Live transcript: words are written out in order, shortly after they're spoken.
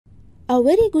A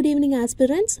very good evening,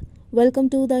 aspirants. Welcome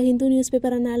to the Hindu newspaper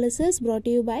analysis brought to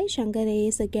you by Shankar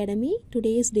AS Academy.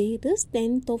 Today's date is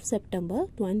 10th of September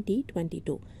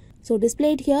 2022. So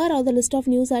displayed here are the list of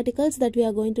news articles that we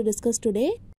are going to discuss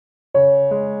today.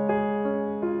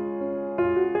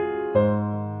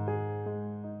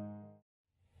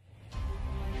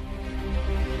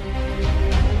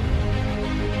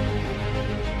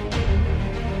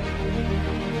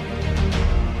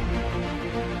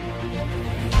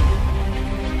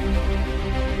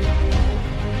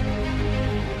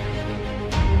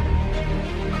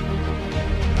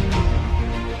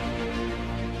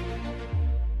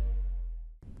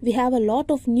 We have a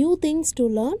lot of new things to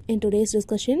learn in today's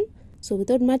discussion. So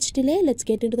without much delay, let's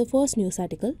get into the first news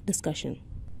article discussion.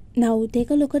 Now take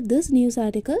a look at this news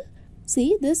article.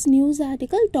 See, this news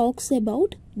article talks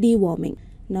about deworming.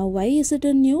 Now why is it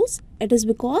in news? It is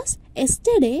because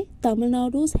yesterday Tamil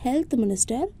Nadu's health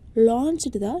minister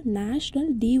launched the National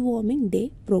Deworming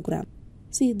Day program.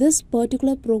 See, this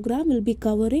particular program will be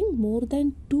covering more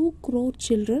than 2 crore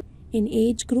children in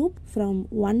age group from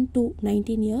 1 to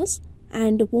 19 years.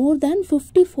 And more than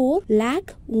 54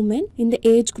 lakh women in the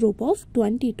age group of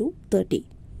 20 to 30.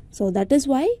 So that is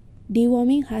why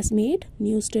deworming has made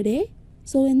news today.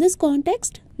 So in this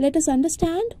context, let us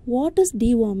understand what is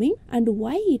deworming and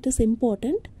why it is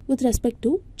important with respect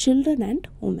to children and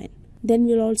women. Then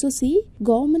we'll also see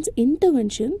government's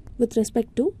intervention with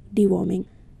respect to deworming.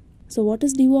 So what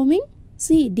is deworming?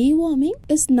 See, deworming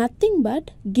is nothing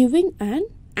but giving an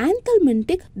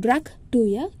anthelmintic drug to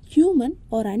a human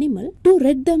or animal to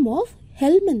rid them of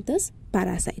helminthous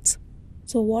parasites.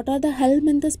 So what are the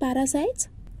helminthous parasites?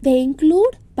 They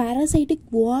include parasitic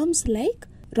worms like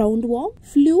roundworm,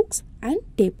 flukes and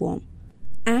tapeworm.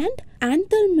 And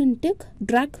anthelmintic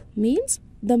drug means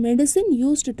the medicine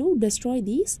used to destroy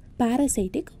these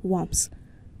parasitic worms.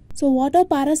 So what are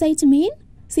parasites mean?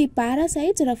 See,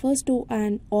 parasites refers to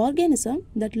an organism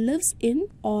that lives in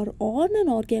or on an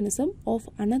organism of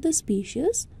another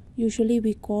species. Usually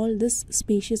we call this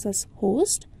species as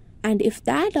host. And if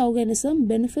that organism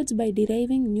benefits by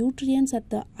deriving nutrients at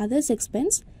the other's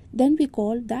expense, then we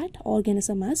call that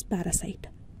organism as parasite.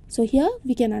 So here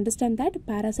we can understand that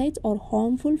parasites are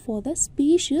harmful for the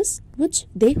species which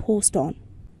they host on.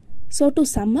 So to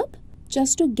sum up,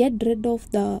 just to get rid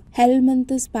of the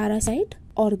helminthous parasite,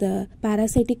 or the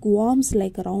parasitic worms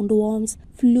like roundworms,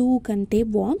 fluke and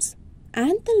tapeworms,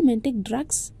 anthelmintic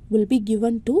drugs will be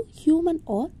given to human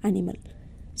or animal.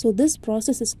 So this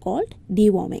process is called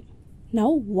deworming. Now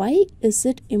why is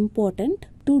it important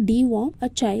to deworm a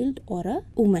child or a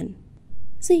woman?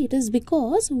 See, it is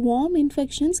because worm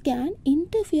infections can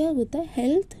interfere with the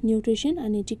health, nutrition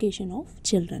and education of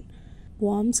children.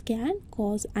 Worms can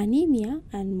cause anemia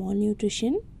and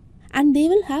malnutrition, and they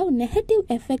will have negative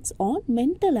effects on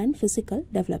mental and physical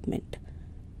development.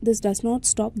 This does not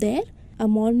stop there. A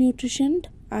malnutritioned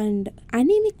and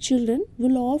anemic children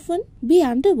will often be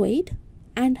underweight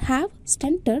and have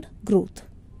stunted growth.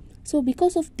 So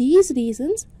because of these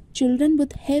reasons, children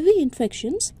with heavy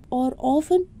infections are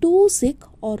often too sick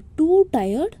or too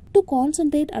tired to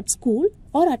concentrate at school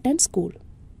or attend school.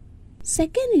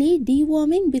 Secondly,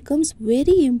 deworming becomes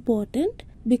very important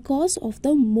because of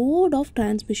the mode of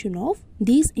transmission of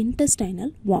these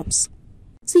intestinal worms.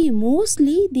 See,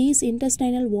 mostly these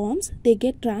intestinal worms, they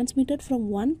get transmitted from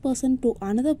one person to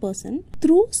another person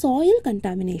through soil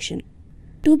contamination.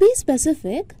 To be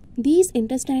specific, these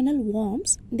intestinal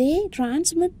worms, they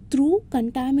transmit through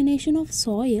contamination of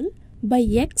soil by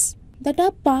eggs that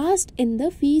are passed in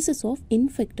the feces of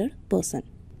infected person.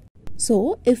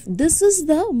 So, if this is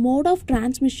the mode of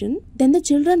transmission, then the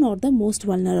children are the most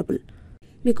vulnerable.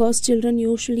 Because children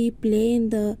usually play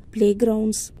in the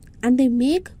playgrounds and they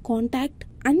make contact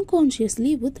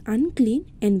unconsciously with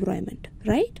unclean environment,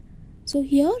 right? So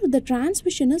here the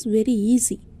transmission is very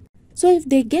easy. So if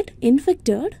they get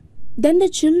infected, then the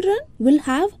children will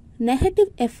have negative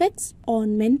effects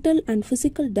on mental and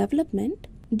physical development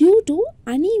due to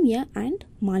anemia and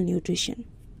malnutrition.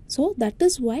 So that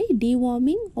is why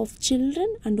deworming of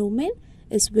children and women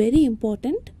is very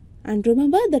important. And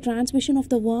remember, the transmission of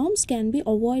the worms can be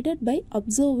avoided by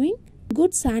observing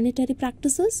good sanitary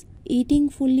practices, eating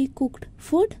fully cooked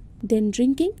food, then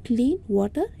drinking clean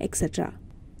water, etc.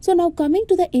 So now coming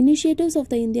to the initiatives of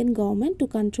the Indian government to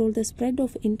control the spread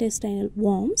of intestinal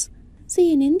worms.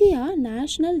 See, in India,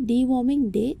 National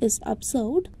Deworming Day is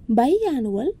observed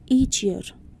biannual each year.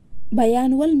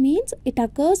 Biannual means it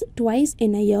occurs twice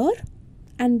in a year,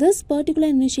 and this particular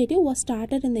initiative was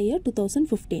started in the year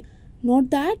 2015.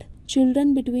 Note that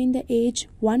children between the age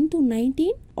 1 to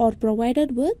 19 are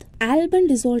provided with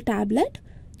albendazole tablet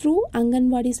through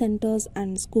Anganwadi centers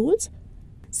and schools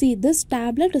See, this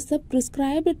tablet is the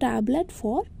prescribed tablet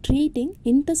for treating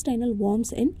intestinal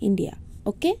worms in India.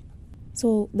 Okay.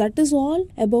 So that is all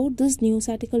about this news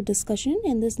article discussion.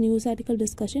 In this news article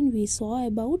discussion, we saw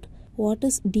about what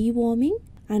is deworming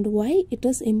and why it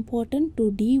is important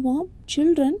to deworm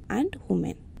children and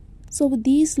women. So with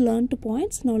these learned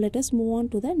points, now let us move on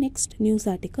to the next news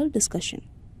article discussion.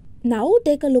 Now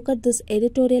take a look at this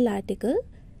editorial article.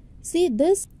 See,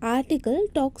 this article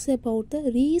talks about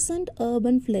the recent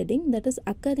urban flooding that is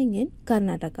occurring in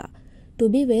Karnataka. To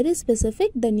be very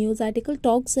specific, the news article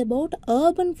talks about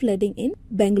urban flooding in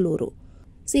Bengaluru.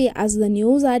 See, as the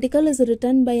news article is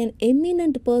written by an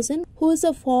eminent person who is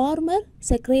a former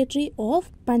secretary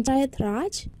of Panchayat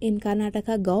Raj in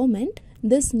Karnataka government,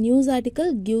 this news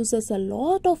article gives us a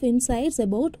lot of insights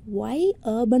about why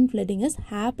urban flooding is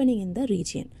happening in the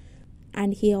region.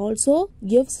 And he also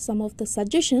gives some of the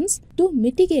suggestions to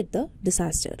mitigate the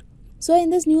disaster. So in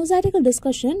this news article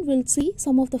discussion, we'll see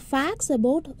some of the facts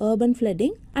about urban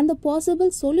flooding and the possible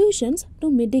solutions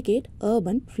to mitigate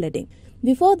urban flooding.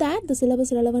 Before that, the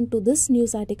syllabus relevant to this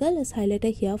news article is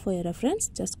highlighted here for your reference.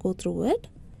 Just go through it.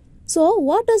 So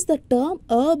what does the term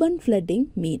urban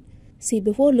flooding mean? See,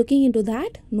 before looking into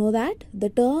that, know that the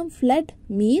term flood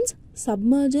means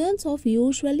submergence of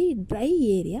usually dry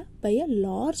area by a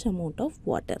large amount of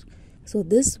water. So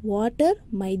this water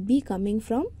might be coming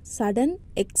from sudden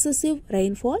excessive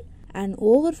rainfall, an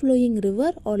overflowing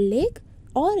river or lake,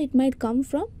 or it might come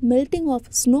from melting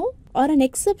of snow or an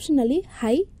exceptionally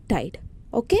high tide.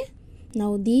 Okay?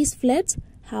 Now these floods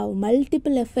have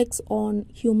multiple effects on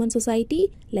human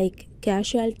society like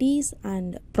casualties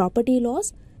and property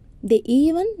loss. They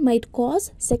even might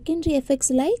cause secondary effects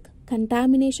like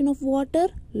contamination of water,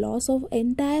 loss of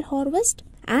entire harvest,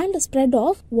 and spread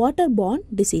of waterborne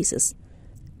diseases.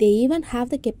 They even have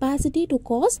the capacity to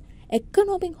cause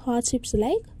economic hardships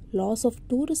like loss of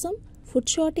tourism, food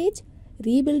shortage,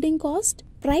 rebuilding cost,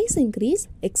 price increase,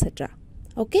 etc.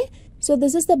 Okay, so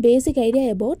this is the basic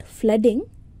idea about flooding.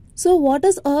 So what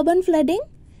is urban flooding?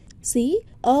 See,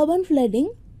 urban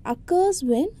flooding occurs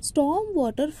when storm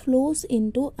water flows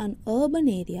into an urban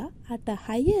area at a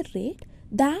higher rate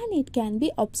than it can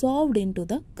be absorbed into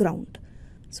the ground.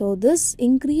 So this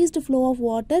increased flow of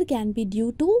water can be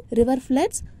due to river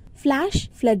floods, flash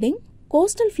flooding,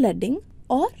 coastal flooding,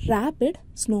 or rapid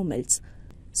snow melts.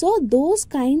 So those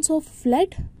kinds of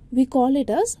flood, we call it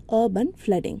as urban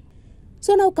flooding.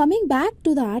 So now coming back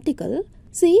to the article,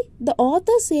 see, the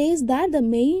author says that the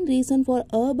main reason for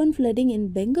urban flooding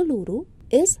in Bengaluru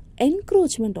is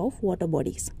encroachment of water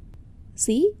bodies.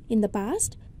 See, in the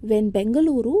past, when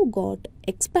Bengaluru got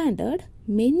expanded,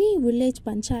 many village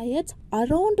panchayats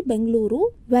around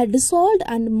Bengaluru were dissolved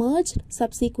and merged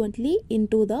subsequently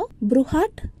into the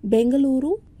Bruhat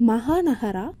Bengaluru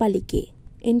Mahanagara Palike,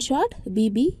 in short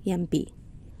BBMP.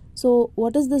 So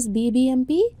what is this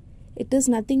BBMP? It is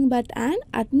nothing but an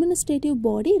administrative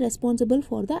body responsible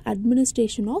for the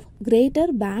administration of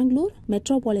Greater Bangalore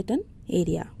metropolitan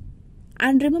area.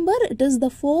 And remember, it is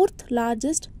the fourth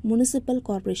largest municipal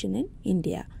corporation in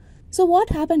India. So what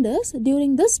happened is,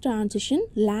 during this transition,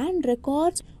 land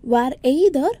records were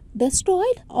either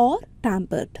destroyed or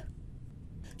tampered.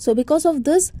 So because of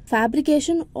this,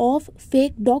 fabrication of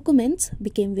fake documents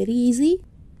became very easy,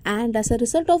 and as a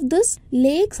result of this,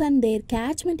 lakes and their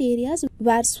catchment areas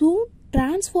were soon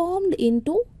transformed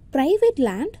into private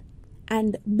land,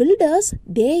 and builders,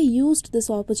 they used this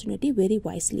opportunity very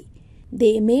wisely.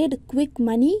 They made quick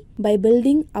money by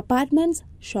building apartments,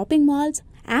 shopping malls,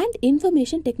 and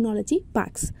information technology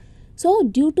parks. So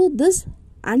due to this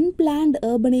unplanned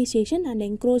urbanization and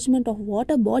encroachment of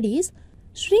water bodies,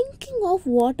 shrinking of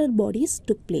water bodies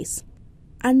took place,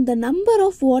 and the number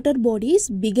of water bodies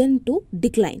began to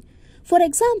decline. For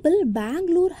example,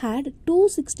 Bangalore had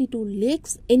 262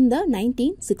 lakes in the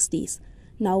 1960s.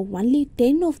 Now only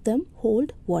 10 of them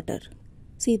hold water.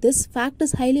 See, this fact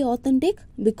is highly authentic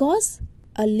because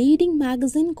a leading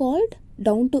magazine called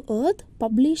Down to Earth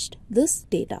published this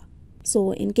data.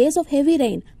 So in case of heavy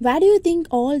rain, where do you think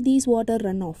all these water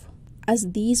run off?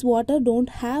 As these water don't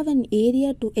have an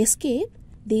area to escape,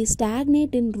 they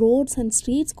stagnate in roads and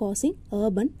streets, causing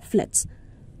urban floods.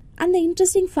 And the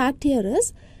interesting fact here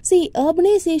is, see,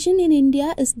 urbanization in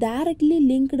India is directly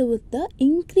linked with the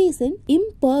increase in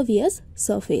impervious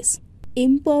surface.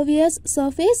 Impervious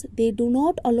surface, they do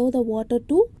not allow the water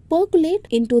to percolate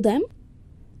into them.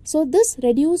 So this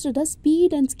reduced the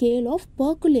speed and scale of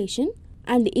percolation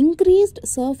and increased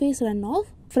surface runoff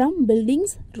from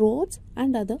buildings, roads,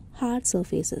 and other hard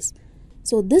surfaces.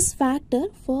 So this factor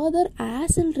further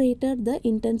accelerated the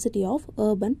intensity of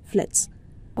urban floods.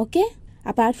 Okay?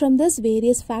 Apart from this,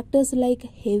 various factors like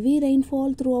heavy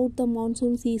rainfall throughout the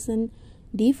monsoon season,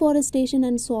 deforestation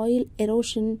and soil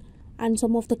erosion, and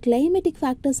some of the climatic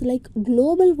factors like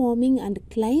global warming and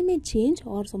climate change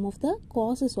are some of the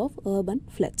causes of urban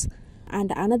floods.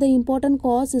 And another important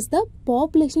cause is the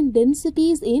population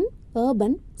densities in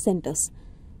urban centers.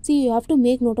 See, you have to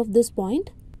make note of this point.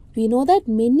 We know that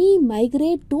many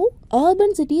migrate to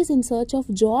urban cities in search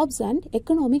of jobs and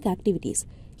economic activities.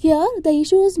 Here, the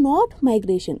issue is not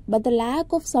migration, but the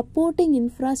lack of supporting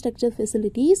infrastructure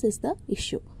facilities is the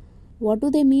issue. What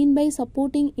do they mean by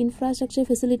supporting infrastructure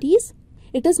facilities?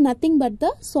 It is nothing but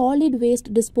the solid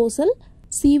waste disposal,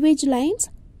 sewage lines,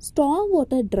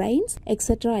 stormwater drains,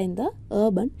 etc. in the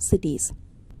urban cities.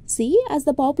 See, as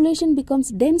the population becomes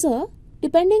denser,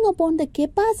 depending upon the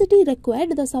capacity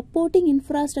required, the supporting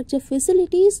infrastructure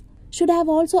facilities should have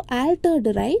also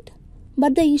altered, right?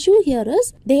 But the issue here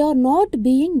is they are not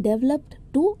being developed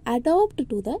to adapt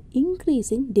to the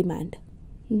increasing demand.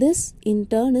 This in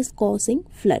turn is causing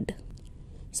flood.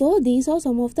 So these are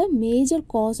some of the major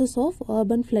causes of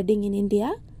urban flooding in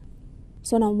India.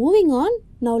 So now moving on,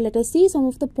 now let us see some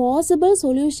of the possible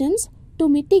solutions to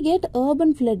mitigate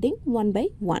urban flooding one by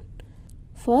one.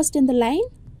 First in the line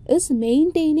is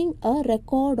maintaining a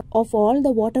record of all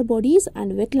the water bodies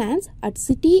and wetlands at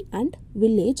city and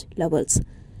village levels.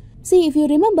 See, if you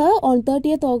remember, on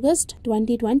 30th August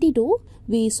 2022,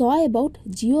 we saw about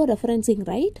georeferencing,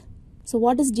 right? So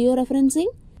what is georeferencing?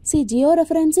 See,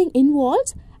 georeferencing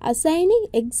involves assigning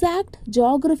exact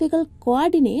geographical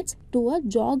coordinates to a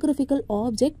geographical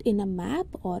object in a map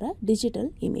or a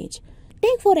digital image.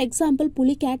 Take for example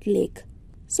Pulicat Lake.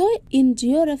 So in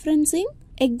georeferencing,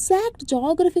 exact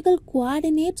geographical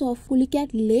coordinates of Pulicat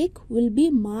Lake will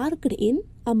be marked in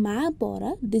a map or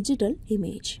a digital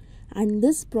image. And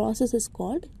this process is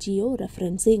called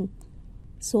georeferencing.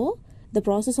 So, the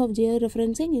process of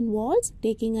georeferencing involves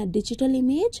taking a digital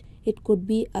image. It could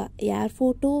be an air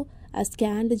photo, a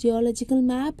scanned geological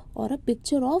map, or a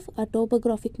picture of a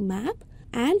topographic map,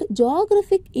 and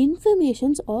geographic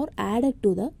informations are added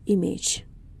to the image.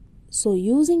 So,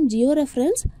 using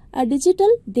georeference, a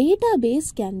digital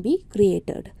database can be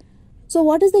created. So,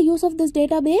 what is the use of this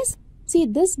database? See,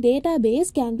 this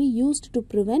database can be used to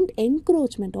prevent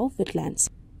encroachment of wetlands.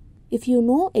 If you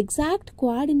know exact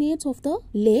coordinates of the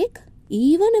lake,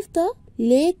 even if the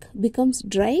lake becomes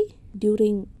dry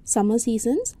during summer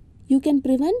seasons, you can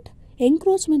prevent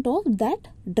encroachment of that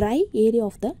dry area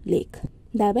of the lake.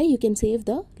 Thereby, you can save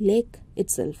the lake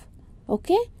itself.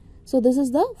 Okay? So, this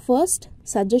is the first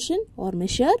suggestion or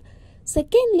measure.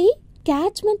 Secondly,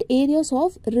 catchment areas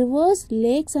of rivers,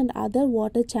 lakes and other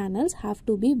water channels have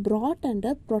to be brought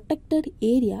under protected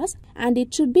areas and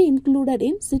it should be included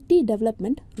in city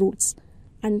development routes.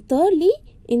 And thirdly,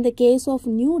 in the case of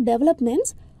new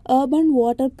developments, urban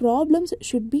water problems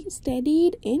should be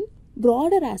studied in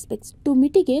broader aspects to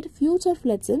mitigate future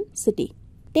floods in city.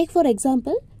 Take for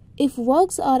example, if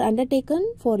works are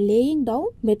undertaken for laying down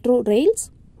metro rails,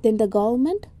 then the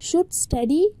government should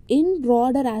study in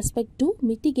broader aspect to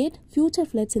mitigate future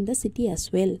floods in the city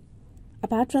as well.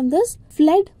 Apart from this,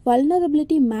 flood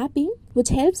vulnerability mapping, which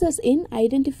helps us in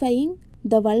identifying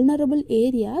the vulnerable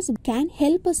areas, can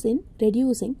help us in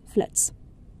reducing floods.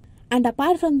 And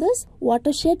apart from this,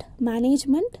 watershed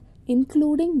management,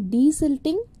 including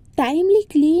desilting, timely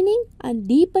cleaning and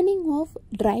deepening of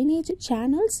drainage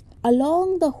channels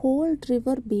along the whole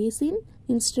river basin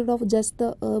instead of just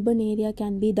the urban area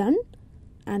can be done.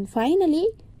 And finally,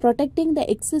 protecting the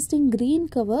existing green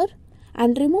cover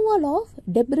and removal of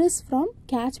debris from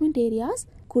catchment areas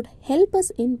could help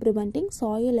us in preventing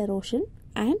soil erosion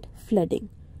and flooding.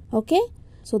 Okay,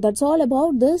 so that's all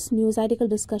about this news article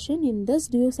discussion. In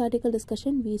this news article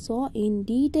discussion, we saw in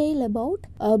detail about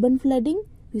urban flooding.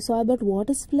 We saw about what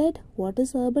is flood, what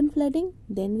is urban flooding.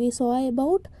 Then we saw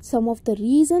about some of the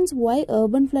reasons why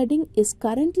urban flooding is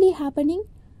currently happening.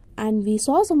 And we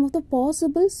saw some of the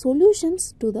possible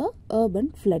solutions to the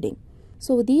urban flooding.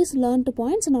 So with these learned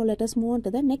points, now let us move on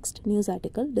to the next news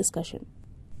article discussion.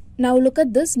 Now look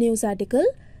at this news article.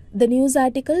 The news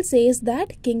article says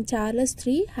that King Charles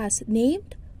III has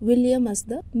named William as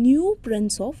the new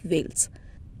Prince of Wales.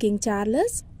 King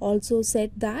Charles also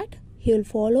said that he will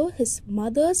follow his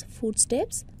mother's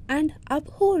footsteps and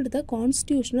uphold the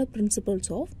constitutional principles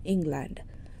of England.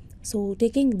 So,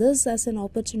 taking this as an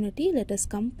opportunity, let us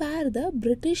compare the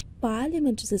British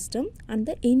parliamentary system and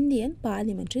the Indian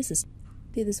parliamentary system.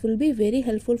 See, this will be very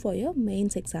helpful for your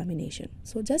mains examination.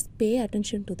 So, just pay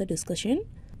attention to the discussion.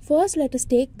 First, let us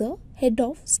take the head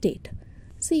of state.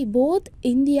 See, both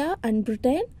India and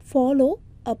Britain follow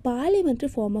a parliamentary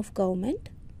form of government.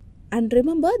 And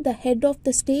remember, the head of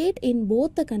the state in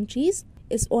both the countries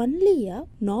is only a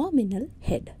nominal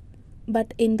head.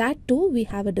 But in that too, we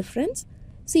have a difference.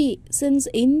 See, since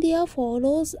India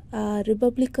follows a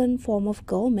republican form of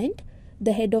government,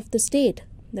 the head of the state,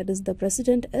 that is the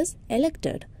president, is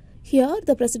elected. Here,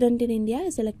 the president in India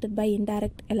is elected by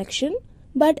indirect election.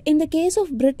 But in the case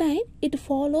of Britain, it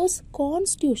follows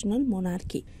constitutional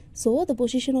monarchy. So, the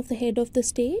position of the head of the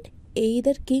state,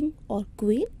 either king or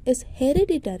queen, is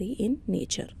hereditary in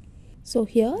nature. So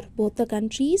here, both the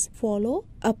countries follow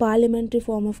a parliamentary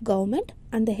form of government,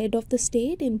 and the head of the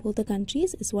state in both the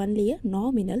countries is only a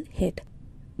nominal head.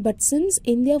 But since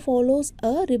India follows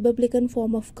a republican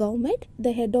form of government,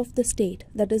 the head of the state,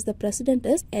 that is the president,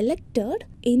 is elected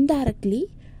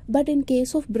indirectly. But in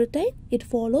case of Britain, it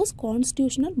follows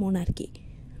constitutional monarchy.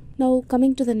 Now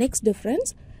coming to the next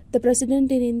difference, the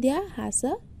president in India has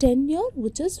a tenure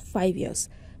which is 5 years.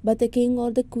 But the king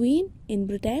or the queen in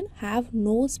Britain have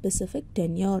no specific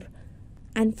tenure.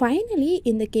 And finally,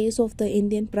 in the case of the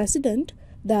Indian president,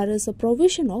 there is a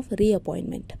provision of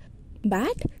reappointment.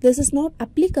 But this is not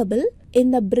applicable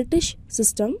in the British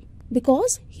system,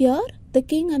 because here the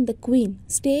king and the queen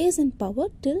stays in power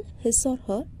till his or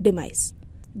her demise.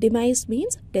 Demise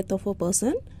means death of a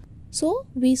person. So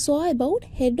we saw about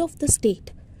head of the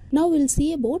state. Now we'll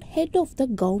see about head of the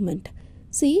government.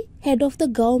 See, head of the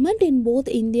government in both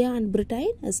India and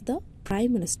Britain is the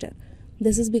Prime Minister.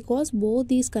 This is because both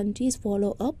these countries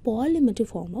follow a parliamentary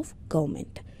form of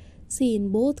government. See, in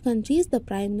both countries, the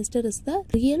Prime Minister is the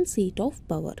real seat of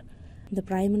power. The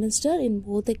Prime Minister in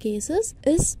both the cases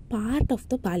is part of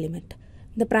the Parliament.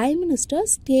 The Prime Minister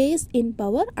stays in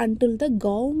power until the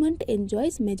government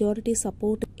enjoys majority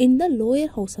support in the lower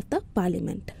house of the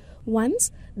Parliament.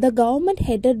 Once the government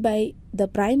headed by the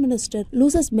Prime Minister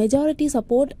loses majority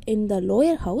support in the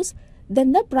lower house,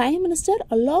 then the Prime Minister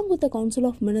along with the Council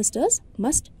of Ministers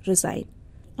must resign.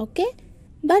 Okay?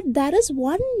 But there is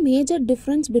one major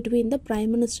difference between the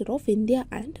Prime Minister of India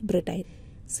and Britain.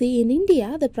 See, in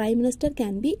India, the Prime Minister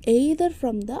can be either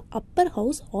from the upper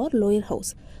house or lower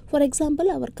house. For example,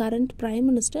 our current Prime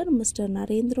Minister, Mr.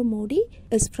 Narendra Modi,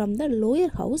 is from the lower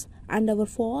house, and our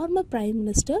former Prime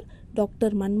Minister, Dr.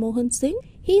 Manmohan Singh,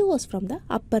 he was from the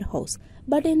upper house.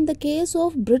 But in the case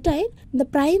of Britain, the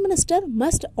Prime Minister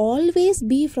must always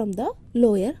be from the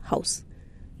lower house.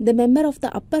 The member of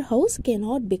the upper house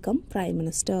cannot become Prime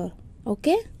Minister.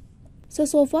 Okay?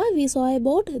 So far we saw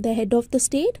about the head of the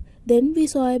state, then we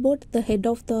saw about the head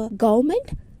of the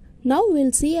government. Now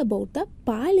we'll see about the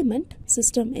parliament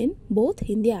system in both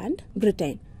India and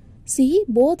Britain. See,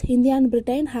 both India and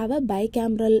Britain have a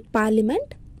bicameral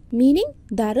parliament, meaning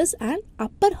there is an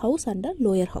upper house and a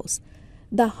lower house.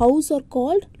 The house are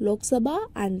called Lok Sabha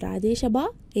and Rajya Sabha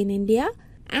in India,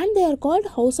 and they are called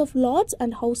House of Lords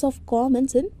and House of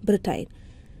Commons in Britain.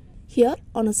 Here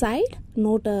on a side,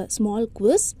 note a small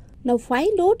quiz. Now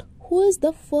find out who is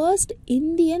the first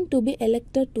Indian to be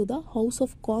elected to the House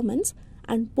of Commons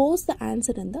and post the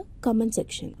answer in the comment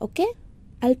section. Okay?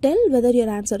 I'll tell whether your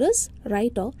answer is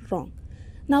right or wrong.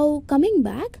 Now coming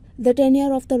back, the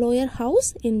tenure of the lower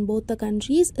house in both the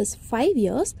countries is 5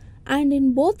 years, and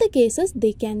in both the cases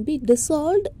they can be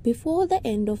dissolved before the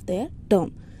end of their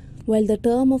term. While the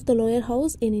term of the lower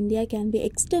house in India can be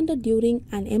extended during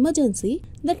an emergency,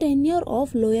 the tenure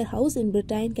of lower house in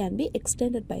Britain can be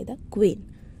extended by the Queen.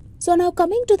 So now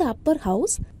coming to the upper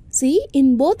house, see,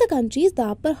 in both the countries the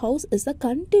upper house is the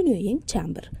continuing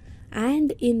chamber,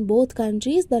 and in both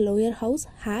countries the lower house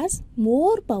has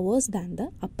more powers than the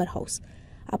upper house.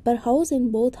 Upper house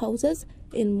in both houses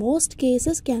in most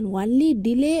cases can only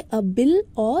delay a bill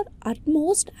or at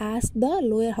most ask the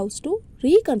lower house to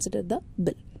reconsider the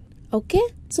bill. Okay,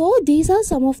 so these are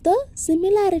some of the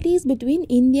similarities between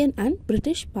Indian and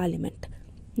British Parliament.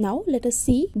 Now let us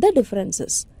see the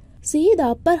differences. See, the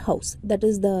upper house, that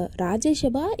is the Rajya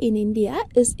Sabha in India,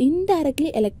 is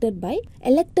indirectly elected by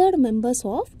elected members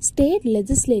of State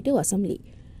Legislative Assembly.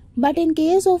 But in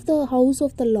case of the House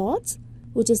of the Lords,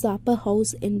 which is the upper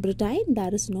house in Britain,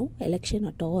 there is no election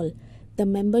at all. The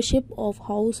membership of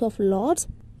House of Lords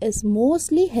is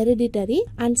mostly hereditary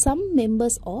and some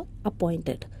members are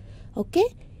appointed.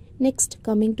 Okay, next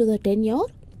coming to the tenure.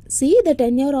 See, the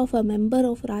tenure of a member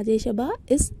of Rajya Sabha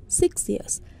is 6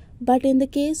 years. But in the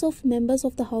case of members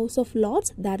of the House of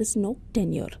Lords, there is no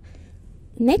tenure.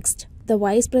 Next, the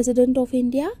Vice President of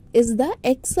India is the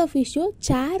ex officio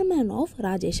chairman of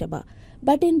Rajya Sabha.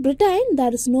 But in Britain,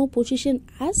 there is no position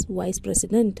as Vice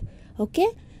President. Okay,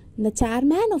 the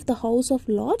chairman of the House of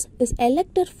Lords is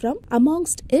elected from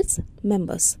amongst its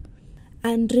members.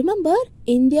 And remember,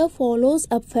 India follows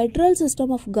a federal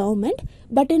system of government,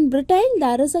 but in Britain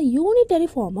there is a unitary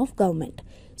form of government.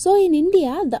 So in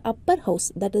India, the upper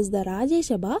house, that is the Rajya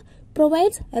Sabha,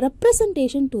 provides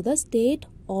representation to the state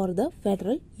or the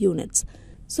federal units.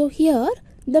 So here,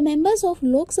 the members of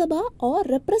Lok Sabha are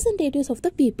representatives of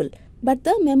the people, but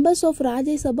the members of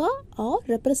Rajya Sabha are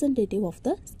representative of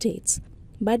the states.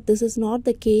 But this is not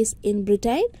the case in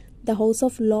Britain. The House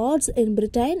of Lords in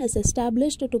Britain is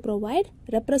established to provide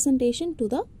representation to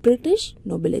the British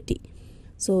nobility.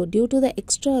 So due to the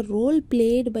extra role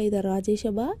played by the Rajya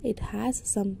Sabha, it has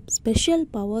some special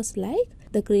powers like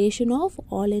the creation of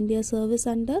All India Service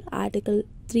under Article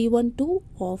 312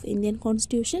 of Indian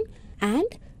Constitution and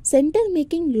Centre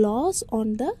making laws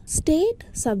on the state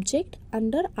subject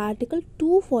under Article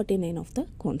 249 of the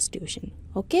Constitution.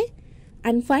 Okay?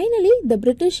 And finally, the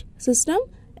British system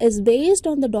is based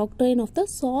on the doctrine of the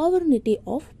sovereignty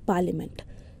of Parliament.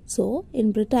 So,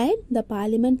 in Britain, the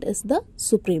Parliament is the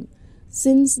supreme.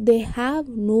 Since they have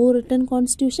no written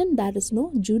constitution, there is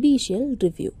no judicial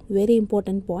review. Very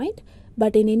important point.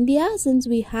 But in India, since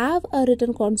we have a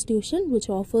written constitution which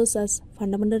offers us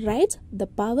fundamental rights, the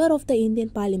power of the Indian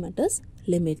Parliament is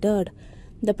limited.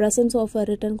 The presence of a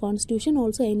written constitution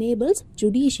also enables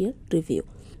judicial review.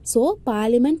 So,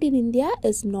 Parliament in India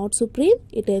is not supreme.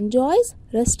 It enjoys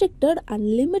restricted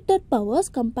and limited powers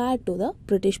compared to the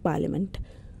British Parliament.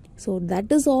 So,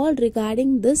 that is all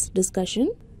regarding this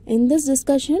discussion. In this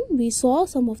discussion, we saw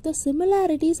some of the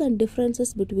similarities and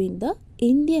differences between the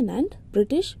Indian and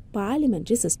British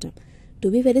parliamentary system. To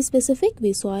be very specific,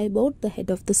 we saw about the head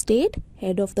of the state,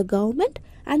 head of the government,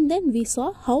 and then we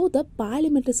saw how the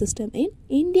parliamentary system in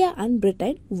India and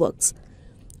Britain works.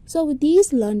 So with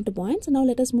these learned points, now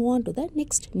let us move on to the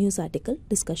next news article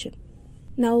discussion.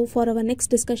 Now for our next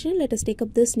discussion, let us take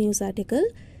up this news article.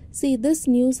 See, this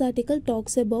news article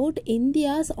talks about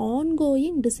India's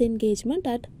ongoing disengagement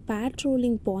at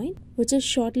patrolling point, which is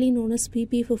shortly known as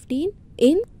PP-15,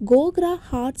 in Gogra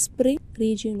Hot Spring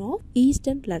region of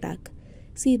eastern Ladakh.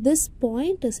 See, this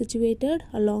point is situated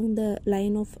along the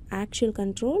line of actual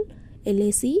control,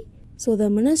 LAC. So, the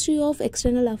Ministry of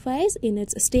External Affairs in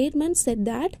its statement said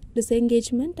that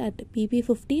disengagement at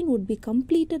PP-15 would be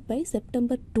completed by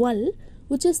September 12,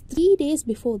 which is 3 days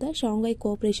before the Shanghai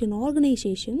Cooperation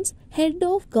Organization's head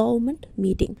of government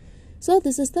meeting. So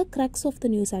this is the crux of the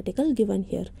news article given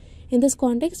here. In this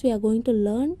context, we are going to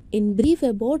learn in brief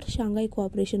about Shanghai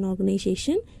Cooperation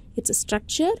Organization, its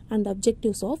structure and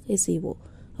objectives of SCO.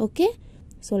 Okay,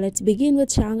 so let's begin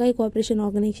with Shanghai Cooperation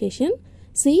Organization.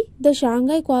 See, the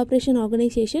Shanghai Cooperation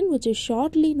Organization, which is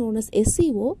shortly known as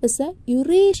SCO, is a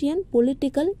Eurasian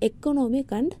political,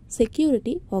 economic and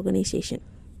security organization.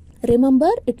 Remember,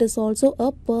 it is also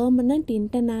a permanent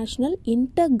international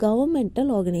intergovernmental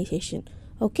organization.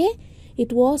 Okay,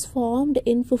 it was formed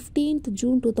in 15th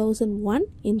June 2001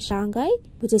 in Shanghai,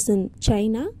 which is in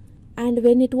China. And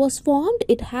when it was formed,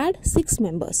 it had 6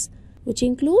 members, which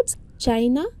includes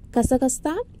China,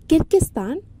 Kazakhstan,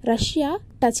 Kyrgyzstan, Russia,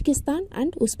 Tajikistan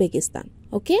and Uzbekistan.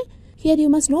 Okay, here you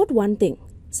must note one thing.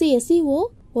 See,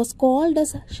 SCO was called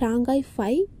as Shanghai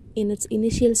 5 in its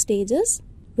initial stages.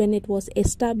 When it was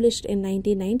established in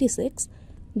 1996,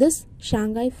 this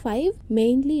Shanghai 5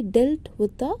 mainly dealt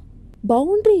with the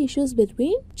boundary issues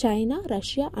between China,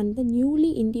 Russia and the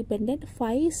newly independent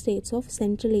 5 states of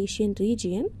Central Asian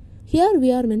region. Here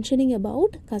we are mentioning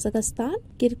about Kazakhstan,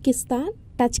 Kyrgyzstan,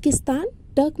 Tajikistan,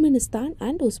 Turkmenistan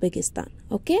and Uzbekistan.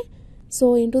 Okay,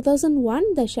 so in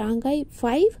 2001, the Shanghai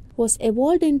 5 was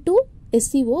evolved into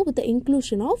SCO with the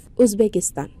inclusion of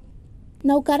Uzbekistan.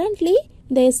 Now currently,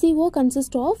 the SCO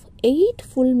consists of 8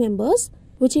 full members,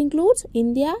 which includes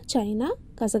India, China,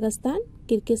 Kazakhstan,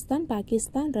 Kyrgyzstan,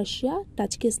 Pakistan, Russia,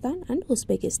 Tajikistan and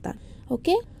Uzbekistan.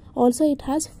 Okay. Also, it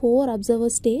has 4 observer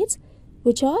states,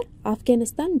 which are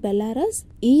Afghanistan, Belarus,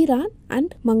 Iran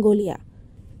and Mongolia.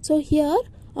 So here,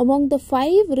 among the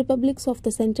 5 republics of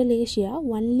the Central Asia,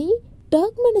 only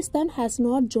Turkmenistan has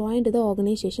not joined the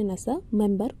organization as a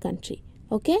member country.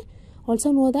 Okay.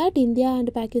 Also know that India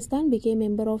and Pakistan became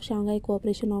member of Shanghai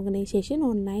Cooperation Organization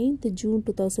on 9th June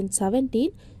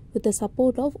 2017 with the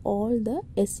support of all the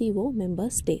SCO member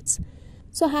states.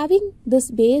 So having this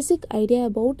basic idea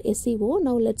about SCO,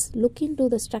 now let's look into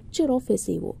the structure of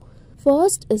SCO.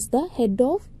 First is the Head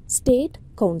of State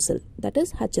Council, that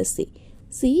is HSC.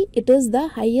 See, it is the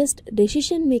highest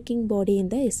decision making body in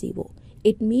the SCO.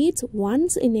 It meets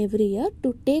once in every year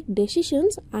to take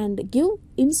decisions and give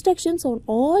instructions on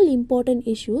all important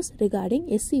issues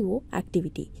regarding SCO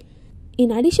activity.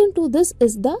 In addition to this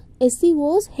is the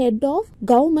SCO's Head of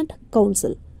Government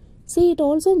Council. See, it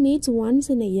also meets once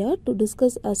in a year to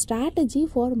discuss a strategy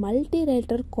for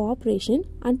multilateral cooperation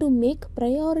and to make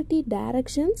priority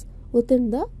directions within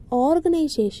the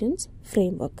organization's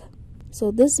framework. So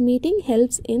this meeting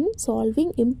helps in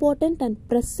solving important and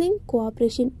pressing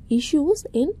cooperation issues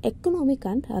in economic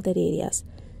and other areas.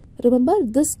 Remember,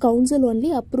 this council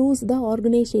only approves the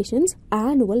organization's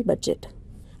annual budget.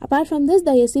 Apart from this,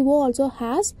 the SCO also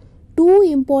has two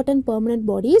important permanent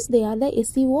bodies. They are the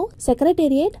SCO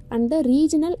Secretariat and the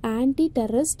Regional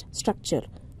Anti-Terrorist Structure,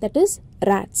 that is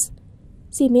RATS.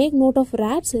 See, make note of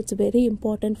RATS, it's very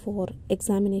important for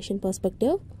examination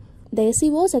perspective. The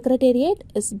SCO Secretariat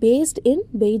is based in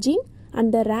Beijing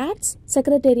and the RATS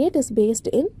Secretariat is based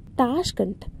in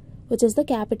Tashkent, which is the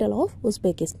capital of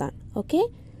Uzbekistan. Okay.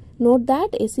 Note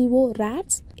that SCO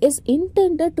RATS is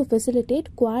intended to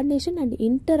facilitate coordination and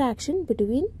interaction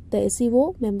between the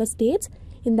SCO member states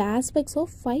in the aspects of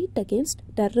fight against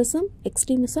terrorism,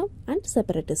 extremism and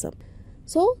separatism.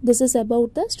 So, this is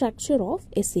about the structure of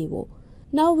SCO.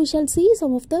 Now, we shall see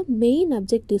some of the main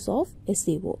objectives of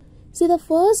SCO. See, the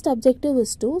first objective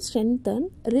is to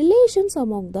strengthen relations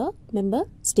among the member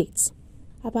states.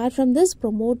 Apart from this,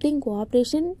 promoting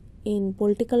cooperation in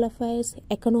political affairs,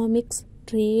 economics,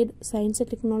 trade, science and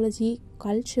technology,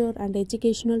 culture and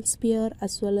educational sphere,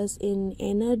 as well as in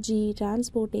energy,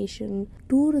 transportation,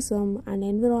 tourism and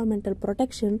environmental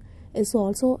protection is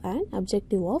also an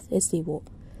objective of SCO.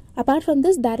 Apart from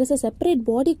this, there is a separate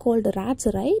body called RATS,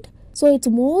 right? So its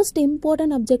most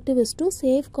important objective is to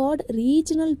safeguard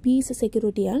regional peace,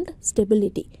 security and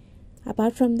stability.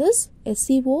 Apart from this,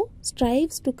 SCO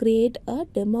strives to create a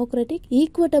democratic,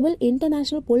 equitable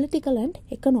international political and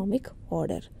economic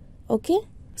order. Okay,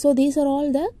 so these are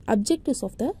all the objectives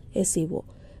of the SCO.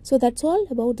 So that's all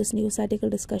about this news article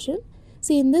discussion.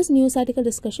 See, in this news article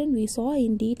discussion, we saw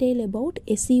in detail about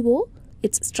SCO,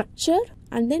 its structure,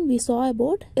 and then we saw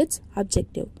about its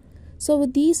objective. So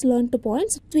with these learned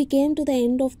points, we came to the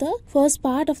end of the first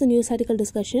part of the news article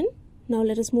discussion. Now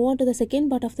let us move on to the second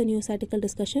part of the news article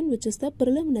discussion, which is the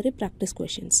preliminary practice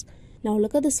questions. Now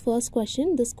look at this first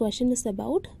question. This question is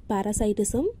about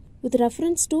parasitism. With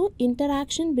reference to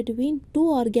interaction between two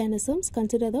organisms,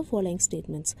 consider the following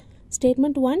statements.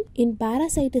 Statement 1. In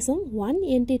parasitism, one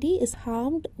entity is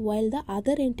harmed while the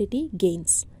other entity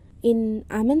gains. In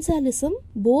amensalism,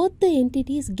 both the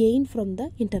entities gain from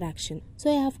the interaction.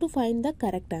 So I have to find the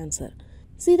correct answer.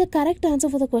 See, the correct answer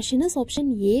for the question is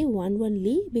option A, one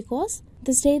only, because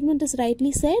the statement is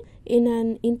rightly said. In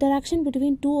an interaction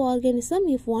between two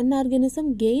organisms, if one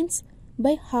organism gains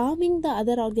by harming the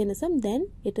other organism, then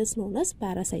it is known as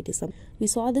parasitism. We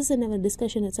saw this in our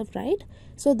discussion itself, right?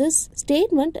 So this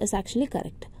statement is actually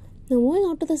correct. Now moving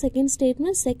on to the second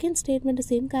statement. Second statement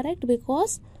is incorrect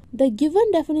because the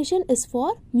given definition is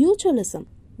for mutualism,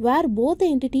 where both the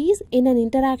entities in an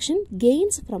interaction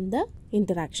gains from the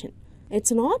interaction.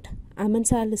 It's not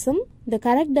amensalism. The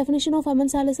correct definition of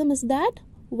amensalism is that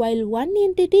while one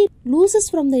entity loses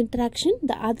from the interaction,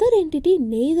 the other entity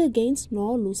neither gains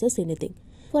nor loses anything.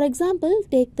 For example,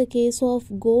 take the case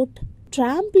of goat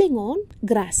trampling on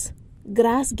grass.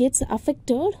 Grass gets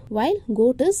affected while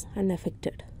goat is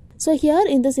unaffected. So here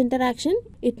in this interaction,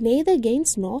 it neither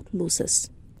gains nor loses.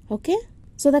 Okay?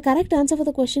 So the correct answer for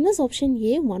the question is option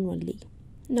A, one only.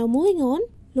 Now moving on,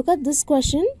 look at this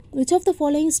question. Which of the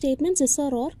following statements is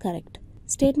or correct?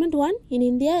 Statement 1. In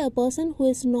India, a person who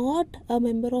is not a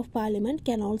member of parliament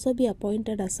can also be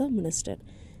appointed as a minister.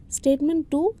 Statement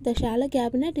 2. The shallow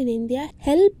cabinet in India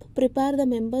help prepare the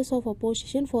members of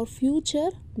opposition for future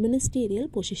ministerial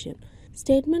position.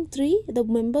 Statement 3. The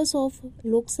members of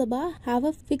Lok Sabha have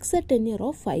a fixed tenure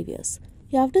of 5 years.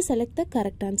 You have to select the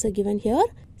correct answer given here.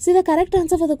 See, the correct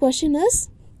answer for the question is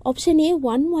option A,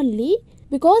 one only.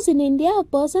 Because in India, a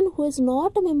person who is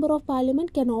not a member of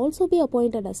parliament can also be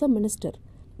appointed as a minister.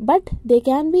 But they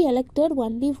can be elected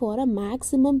only for a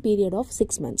maximum period of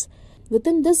 6 months.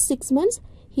 Within this 6 months,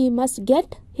 he must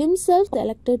get himself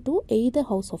elected to either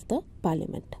house of the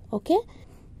parliament. Okay.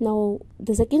 Now,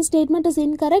 the second statement is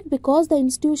incorrect because the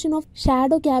institution of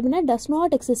shadow cabinet does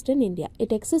not exist in India.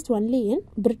 It exists only in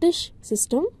British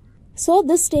system. So,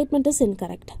 this statement is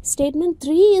incorrect. Statement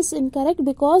 3 is incorrect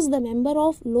because the member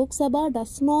of Lok Sabha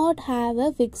does not have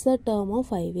a fixed term of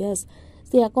 5 years.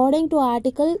 See, according to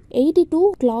Article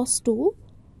 82, Clause 2,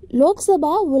 Lok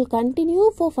Sabha will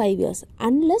continue for 5 years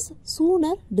unless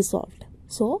sooner dissolved.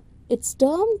 So, its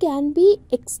term can be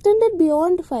extended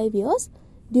beyond 5 years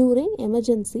during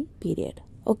emergency period.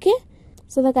 Okay?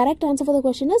 So, the correct answer for the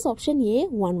question is option A,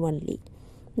 one only.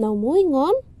 Now, moving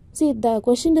on. See, the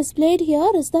question displayed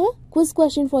here is the quiz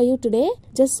question for you today.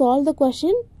 Just solve the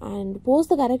question and post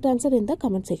the correct answer in the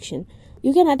comment section.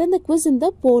 You can attend the quiz in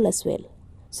the poll as well.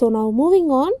 So now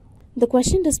moving on, the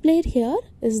question displayed here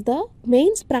is the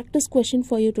mains practice question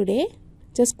for you today.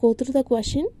 Just go through the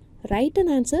question, write an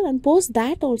answer and post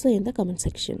that also in the comment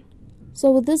section.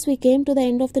 So with this we came to the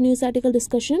end of the news article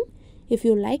discussion. If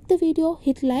you like the video,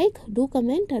 hit like, do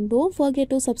comment and don't forget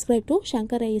to subscribe to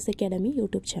Shankar IAS Academy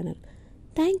YouTube channel.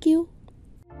 Thank you.